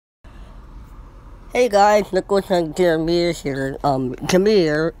Hey guys, Nicholas and Jamir here.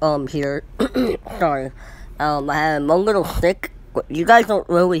 Jamir, here. Sorry. I had one little sick. You guys don't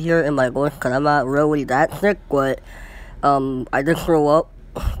really hear it in my voice because I'm not really that sick, but, I just threw up.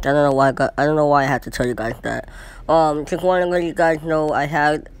 I don't know why I had to tell you guys that. Just want to let you guys know I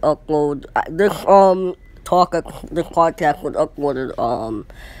had this podcast was uploaded, on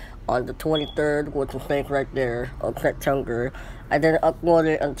the 23rd, which is like right there, of September. I didn't upload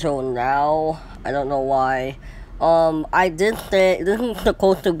it until now. I don't know why. I did say this is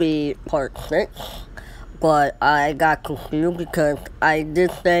supposed to be part 6, but I got confused because I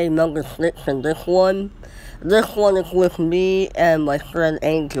did say number 6 in this one. This one is with me and my friend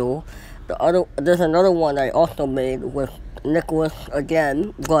Angel. There's another one I also made with Nicholas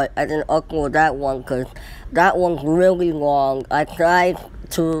again, but I didn't upload that one because that one's really long. I tried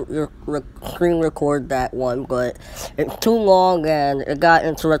to screen record that one, but it's too long and it got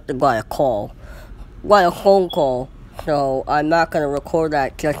interrupted by a phone call. So I'm not gonna record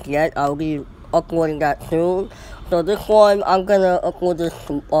that just yet. I'll be uploading that soon. So this one I'm gonna upload this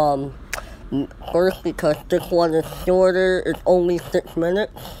first because this one is shorter. It's only 6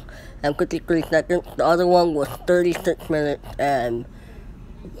 minutes and 53 seconds. The other one was 36 minutes and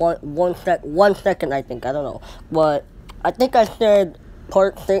one second, I think. I don't know. But I think I said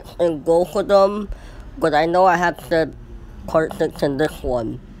part 6 in both of them. But I know I have said part 6 in this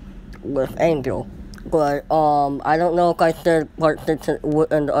one with Angel. But I don't know if I said part 6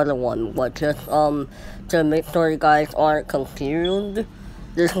 in the other one. But just to make sure you guys aren't confused,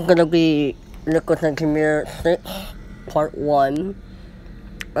 this is gonna be Nicholas and Jamir 6, part 1.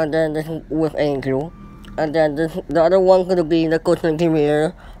 And then this is with Angel. And then the other one's gonna be Nicholas and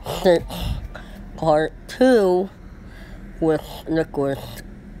Jamir 6, part 2 with Nicholas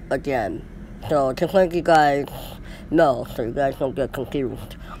again. So just like you guys know, so you guys don't get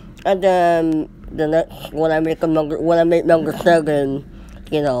confused. And then the next when I make number 7,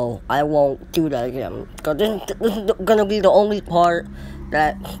 I won't do that again. So this is gonna be the only part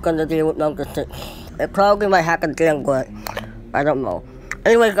that's gonna deal with number 6. It probably might happen again, but I don't know.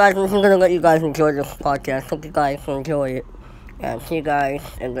 Anyways, guys, I'm just gonna let you guys enjoy this podcast. Hope you guys enjoy it, and see you guys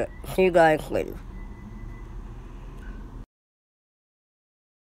later.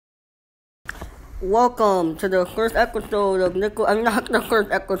 Welcome to the first episode of I'm not the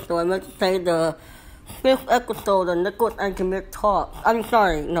first episode. I meant to say the 5th episode of Nicholas and Jamir Talk. I'm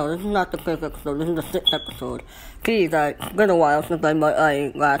sorry, no, this is not the 5th episode. This is the 6th episode. Please, it's been a while since I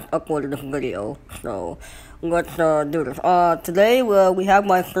last uploaded this video, so let's do this. Today we have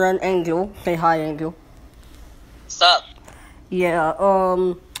my friend Angel. Say hi, Angel. What's up? Yeah.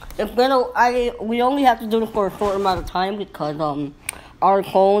 We only have to do this for a short amount of time because our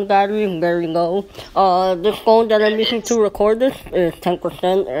phone battery is very low. This phone that I'm using to record this is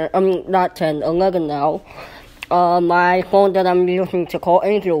 10%. Not 10, 11 now. My phone that I'm using to call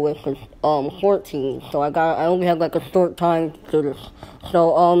Angel with is 14. So I only have like a short time to do this.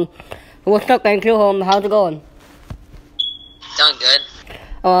 So what's up, Angel? How's it going? Doing good.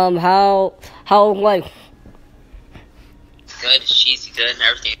 How's life? Good. She's good.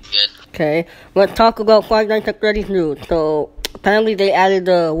 Everything's good. Okay, let's talk about Five Nights at Freddy's news. So apparently they added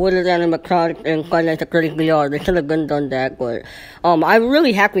the Wooded animatronics in Five Nights at Freddy's VR. They should have done that, but I'm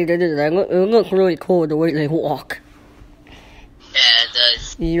really happy they did that. It looks really cool the way they walk. Yeah, it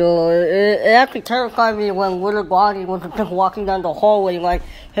does. It actually terrified me when Wooded Body was just walking down the hallway like,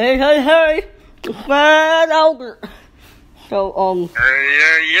 hey, it's Fred Albert. So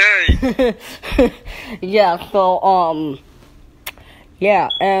Hey. yeah. So yeah,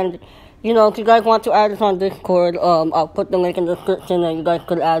 and if you guys want to add us on Discord, I'll put the link in the description and you guys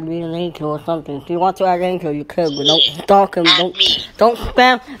could add me an Angel or something. If you want to add Angel, you could, but don't stalk him. Don't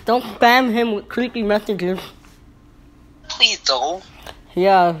spam him with creepy messages. Please don't.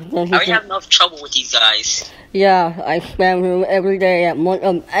 Yeah. I already have enough trouble with these guys. Yeah, I spam him every day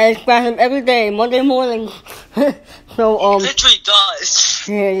Monday morning. So It literally does.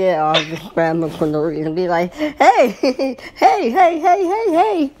 Yeah, I'll just spam him for no reason. Be like, hey.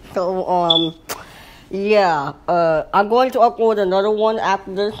 So yeah, I'm going to upload another one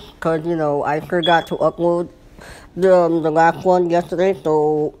after this because I forgot to upload the last one yesterday.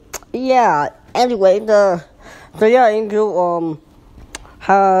 So yeah. Anyway, Angel,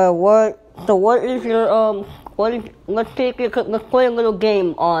 what is your let's play a little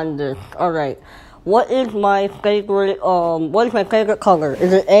game on this. Alright. What is my favorite color?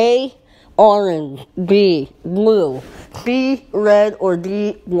 Is it A, orange, B, blue, C, red, or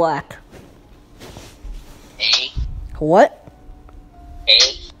D, black? A. What? A.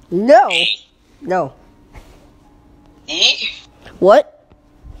 No. A. No. D. What?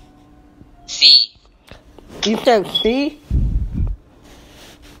 C. You said C?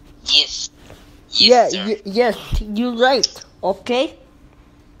 Yes. Yeah, Sir. yes, you're right, okay?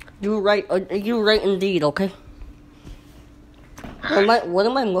 You're right indeed, okay? What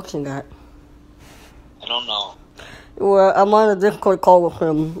am I looking at? I don't know. Well, I'm on a Discord call with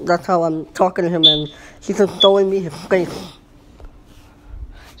him. That's how I'm talking to him, and he's just showing me his face.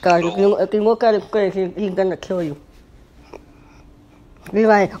 Guys, if you look at his face, he's gonna kill you. He's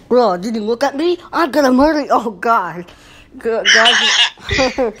like, bro, did you look at me? I'm gonna murder you. Oh, God. Guys,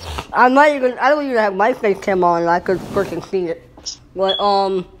 I don't even have my face cam on. I could freaking see it. But,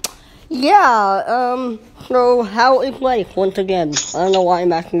 yeah, so how is life once again? I don't know why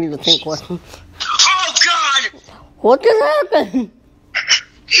I'm asking you the same question. Oh God! What just happened?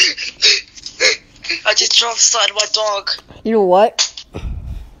 I just dropped something on my dog. You what?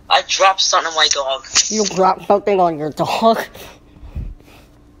 I dropped something on my dog. You dropped something on your dog?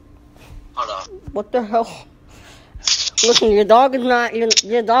 Hold on. What the hell? Listen, your dog is not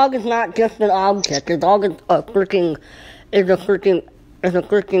just an object. Your dog is a freaking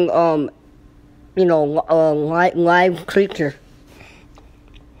live creature.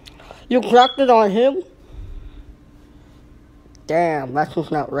 You dropped it on him? Damn, that's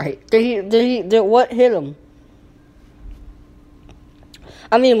just not right. Did what hit him?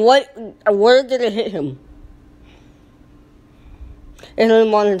 I mean, where did it hit him? It hit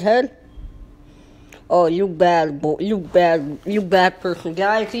him on his head? Oh, you bad person.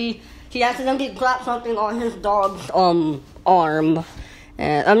 Guys, he accidentally dropped something on his dog's, arm.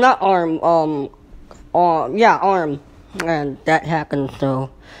 And, I'm not arm, arm. And that happened, so.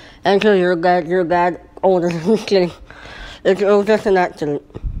 And so you're bad. Oh, just kidding. It was just an accident.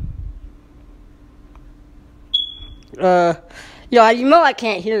 Yeah, you know I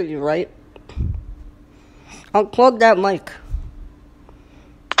can't hear you, right? Unplug that mic.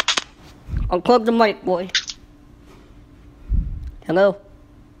 Unplug the mic, boy. Hello?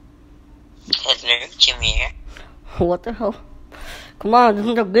 Hello, Jamir. What the hell? Come on, this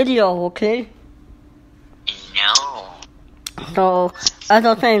is a video, okay? No. So, as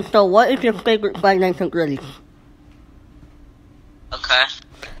I was saying, so what is your favorite Five Nights at Freddy's? Okay.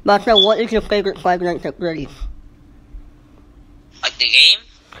 But so what is your favorite Five Nights at Freddy's? Like the game?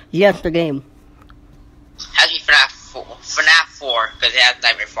 Yes, the game. Has to be FNAF 4, because it has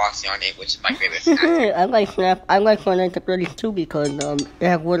Nightmare Foxy on it, which is my favorite FNAF. I like Five Nights at Freddy's too because it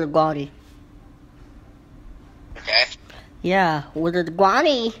has Wizard Gaudy. Okay. Yeah, Wizard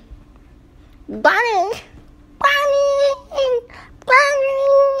Gaudy.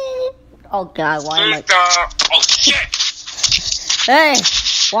 Oh God, why am I? Oh shit! Hey,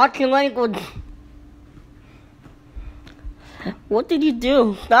 watch your language. What did you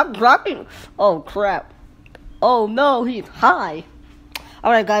do? Stop dropping. Oh crap. Oh no, he's high.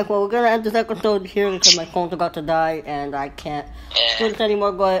 Alright guys, well we're gonna end this episode here because my phone's about to die and I can't do this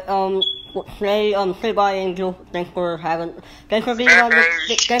anymore, but say bye Angel. Thanks for being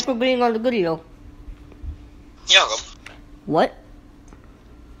on the video. You're welcome. What?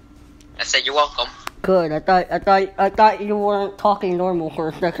 I said you're welcome. Good. I thought you weren't talking normal for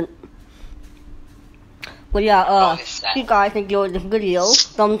a second. But yeah, if you guys enjoyed this video,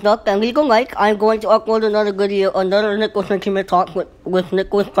 thumbs up and leave a like. I'm going to upload another video, another Nicholas and Jamir talk with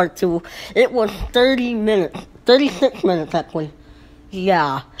Nicholas part 2. It was 30 minutes. 36 minutes actually.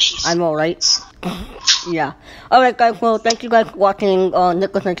 Yeah, I'm alright. Yeah. Alright guys, well thank you guys for watching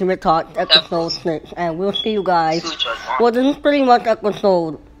Nicholas and Jamir talk episode 6. And we'll see you guys. Well, this is pretty much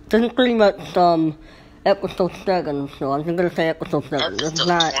episode 7, so I'm just gonna say episode 7. This is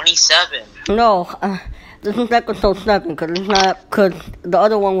not 27. No, this is episode 7 because the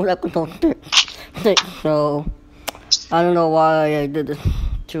other one was episode 6. So I don't know why I did this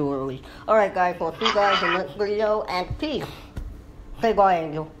too early. Alright guys, well see you guys in the next video and peace. Say bye,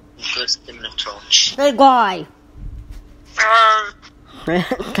 Angel. Say bye.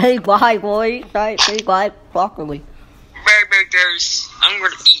 Say bye, boy. Say bye properly. Bye, guys. I'm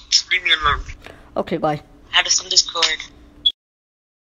gonna eat. Leave me alone. Okay, bye. Add us on Discord.